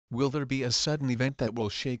Will there be a sudden event that will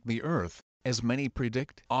shake the earth, as many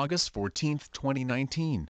predict? August 14,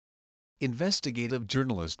 2019. Investigative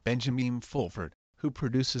journalist Benjamin Fulford, who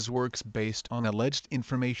produces works based on alleged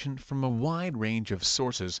information from a wide range of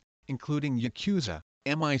sources, including Yakuza,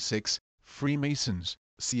 MI6, Freemasons,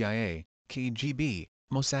 CIA, KGB,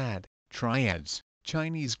 Mossad, Triads,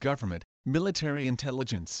 Chinese government, military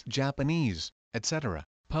intelligence, Japanese, etc.,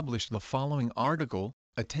 published the following article.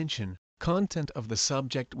 Attention, content of the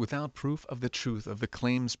subject without proof of the truth of the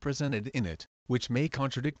claims presented in it, which may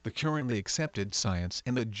contradict the currently accepted science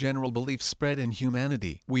and the general belief spread in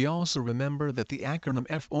humanity. We also remember that the acronym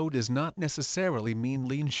FO does not necessarily mean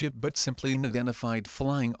lean ship but simply an identified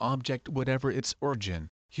flying object whatever its origin,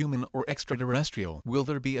 human or extraterrestrial. Will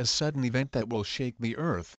there be a sudden event that will shake the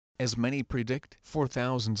earth, as many predict? For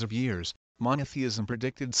thousands of years, monotheism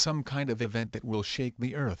predicted some kind of event that will shake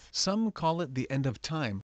the earth. Some call it the end of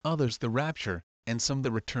time, others the rapture, and some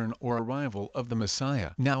the return or arrival of the Messiah.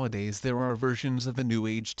 Nowadays there are versions of the New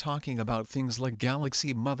Age talking about things like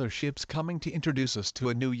galaxy motherships coming to introduce us to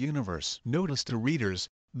a new universe. Notice to readers,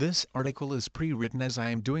 this article is pre-written as I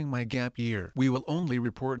am doing my gap year. We will only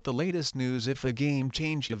report the latest news if a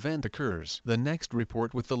game-change event occurs. The next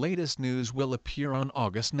report with the latest news will appear on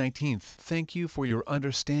August 19th. Thank you for your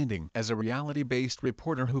understanding. As a reality-based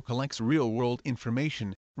reporter who collects real-world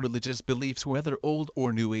information, religious beliefs whether old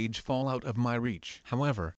or new age fall out of my reach.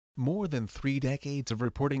 However, more than 3 decades of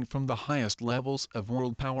reporting from the highest levels of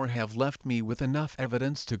world power have left me with enough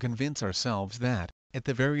evidence to convince ourselves that, at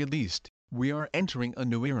the very least, we are entering a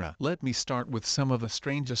new era. Let me start with some of the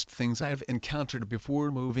strangest things I have encountered before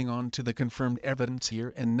moving on to the confirmed evidence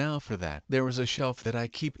here and now. For that, there is a shelf that I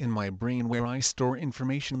keep in my brain where I store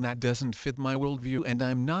information that doesn't fit my worldview and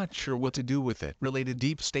I'm not sure what to do with it. Related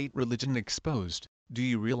deep state religion exposed. Do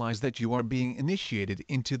you realize that you are being initiated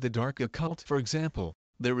into the dark occult? For example,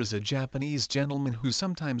 there is a Japanese gentleman who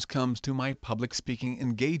sometimes comes to my public speaking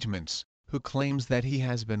engagements, who claims that he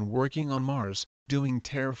has been working on Mars, doing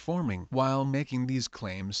terraforming. While making these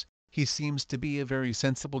claims, he seems to be a very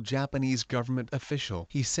sensible Japanese government official.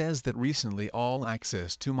 He says that recently all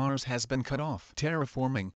access to Mars has been cut off.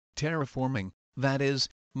 Terraforming, that is,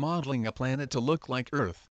 modeling a planet to look like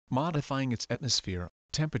Earth, modifying its atmosphere,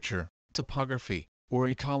 temperature, topography, or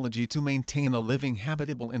ecology to maintain a living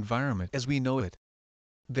habitable environment as we know it.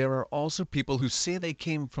 There are also people who say they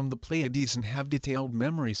came from the Pleiades and have detailed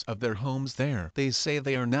memories of their homes there. They say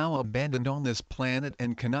they are now abandoned on this planet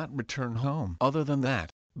and cannot return home. Other than that,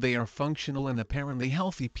 they are functional and apparently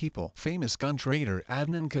healthy people. Famous gun trader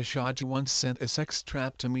Adnan Khashoggi once sent a sex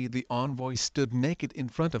trap to me. The envoy stood naked in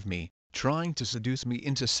front of me, trying to seduce me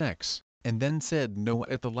into sex, and then said no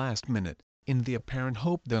at the last minute, in the apparent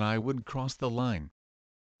hope that I would cross the line,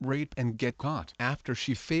 rape and get caught. After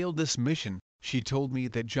she failed this mission, she told me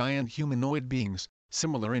that giant humanoid beings,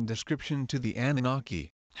 similar in description to the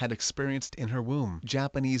Anunnaki, had experienced in her womb.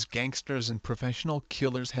 Japanese gangsters and professional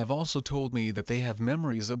killers have also told me that they have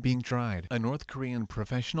memories of being tried. A North Korean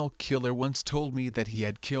professional killer once told me that he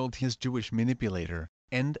had killed his Jewish manipulator,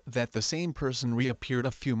 and that the same person reappeared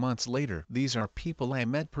a few months later. These are people I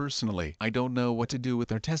met personally. I don't know what to do with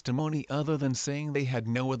their testimony other than saying they had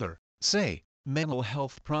no other, say, mental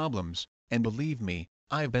health problems, and believe me,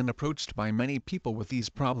 I've been approached by many people with these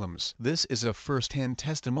problems. This is a first-hand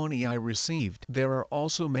testimony I received. There are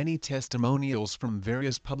also many testimonials from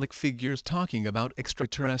various public figures talking about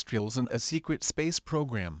extraterrestrials and a secret space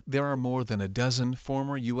program. There are more than a dozen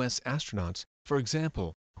former US astronauts, for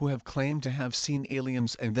example, who have claimed to have seen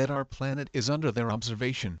aliens and that our planet is under their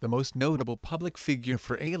observation. The most notable public figure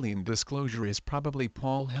for alien disclosure is probably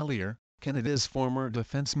Paul Hellyer, Canada's former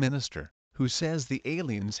defense minister, who says the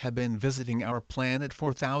aliens have been visiting our planet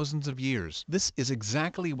for thousands of years. This is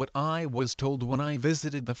exactly what I was told when I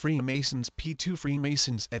visited the Freemasons P2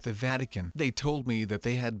 Freemasons at the Vatican. They told me that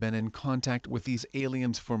they had been in contact with these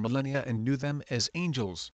aliens for millennia and knew them as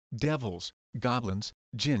angels, devils, goblins,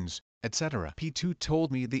 jinns, etc. P2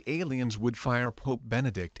 told me the aliens would fire Pope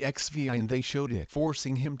Benedict XVI and they showed it,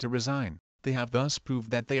 forcing him to resign. They have thus proved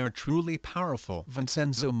that they are truly powerful.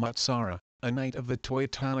 Vincenzo Mazzara, a knight of the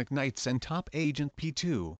Teutonic Knights and top agent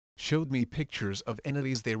P2, showed me pictures of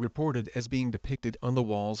entities they reported as being depicted on the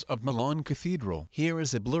walls of Milan Cathedral. Here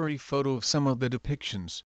is a blurry photo of some of the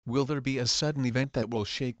depictions. Will there be a sudden event that will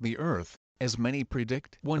shake the earth, as many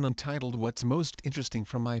predict? One entitled "What's most interesting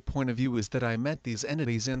from my point of view is that I met these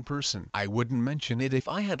entities in person. I wouldn't mention it if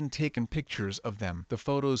I hadn't taken pictures of them." The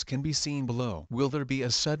photos can be seen below. Will there be a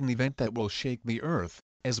sudden event that will shake the earth,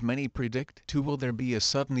 as many predict? 2. Will there be a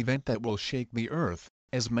sudden event that will shake the earth,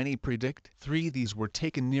 as many predict? 3. These were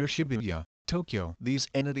taken near Shibuya, Tokyo. These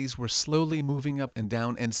entities were slowly moving up and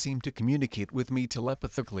down and seemed to communicate with me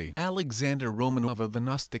telepathically. Alexander Romanov of the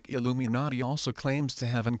Gnostic Illuminati also claims to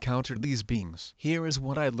have encountered these beings. Here is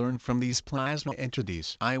what I learned from these plasma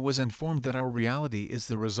entities. I was informed that our reality is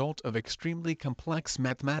the result of extremely complex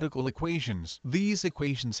mathematical equations. These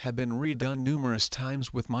equations have been redone numerous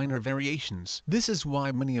times with minor variations. This is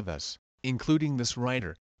why many of us, including this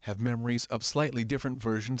writer, have memories of slightly different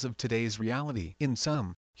versions of today's reality. In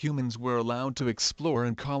some, humans were allowed to explore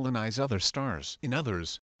and colonize other stars. In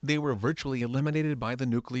others, they were virtually eliminated by the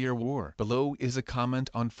nuclear war. Below is a comment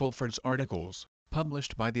on Fulford's articles,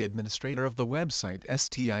 published by the administrator of the website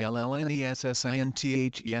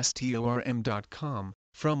stillnessisintestorm.com,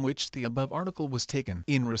 from which the above article was taken.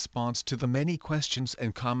 In response to the many questions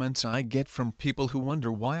and comments I get from people who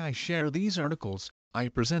wonder why I share these articles, I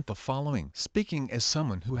present the following. Speaking as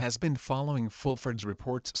someone who has been following Fulford's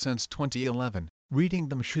reports since 2011, reading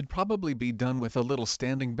them should probably be done with a little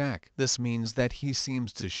standing back. This means that he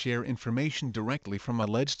seems to share information directly from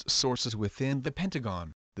alleged sources within the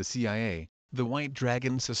Pentagon, the CIA, the White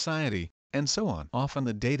Dragon Society, and so on. Often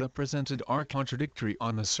the data presented are contradictory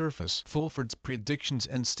on the surface. Fulford's predictions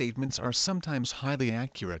and statements are sometimes highly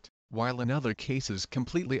accurate, while in other cases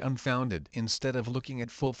completely unfounded. Instead of looking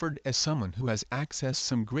at Fulford as someone who has accessed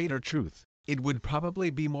some greater truth, it would probably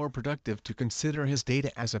be more productive to consider his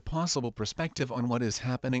data as a possible perspective on what is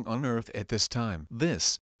happening on Earth at this time.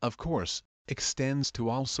 This, of course, extends to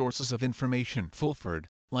all sources of information. Fulford,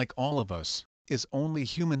 like all of us, is only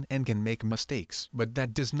human and can make mistakes. But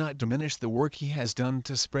that does not diminish the work he has done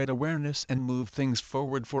to spread awareness and move things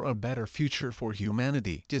forward for a better future for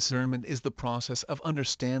humanity. Discernment is the process of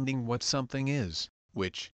understanding what something is,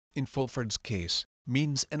 which, in Fulford's case,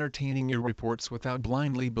 means entertaining your reports without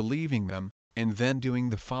blindly believing them, and then doing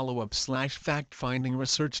the follow-up/fact-finding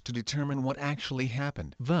research to determine what actually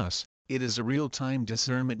happened. Thus, it is a real-time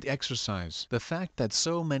discernment exercise. The fact that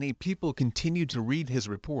so many people continue to read his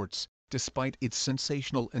reports, despite its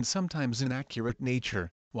sensational and sometimes inaccurate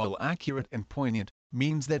nature, while accurate and poignant,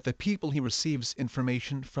 means that the people he receives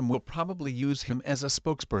information from will probably use him as a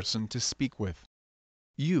spokesperson to speak with.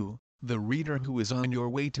 You, the reader who is on your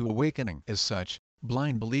way to awakening. As such,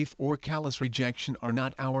 blind belief or callous rejection are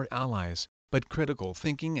not our allies, but critical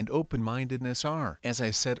thinking and open-mindedness are. As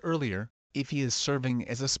I said earlier, if he is serving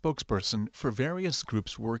as a spokesperson for various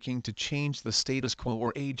groups working to change the status quo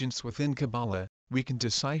or agents within Kabbalah, we can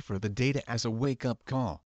decipher the data as a wake-up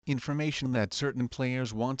call, information that certain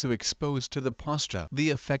players want to expose to the posture. The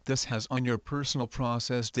effect this has on your personal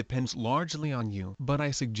process depends largely on you, but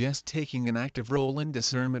I suggest taking an active role in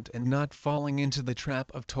discernment and not falling into the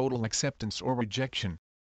trap of total acceptance or rejection.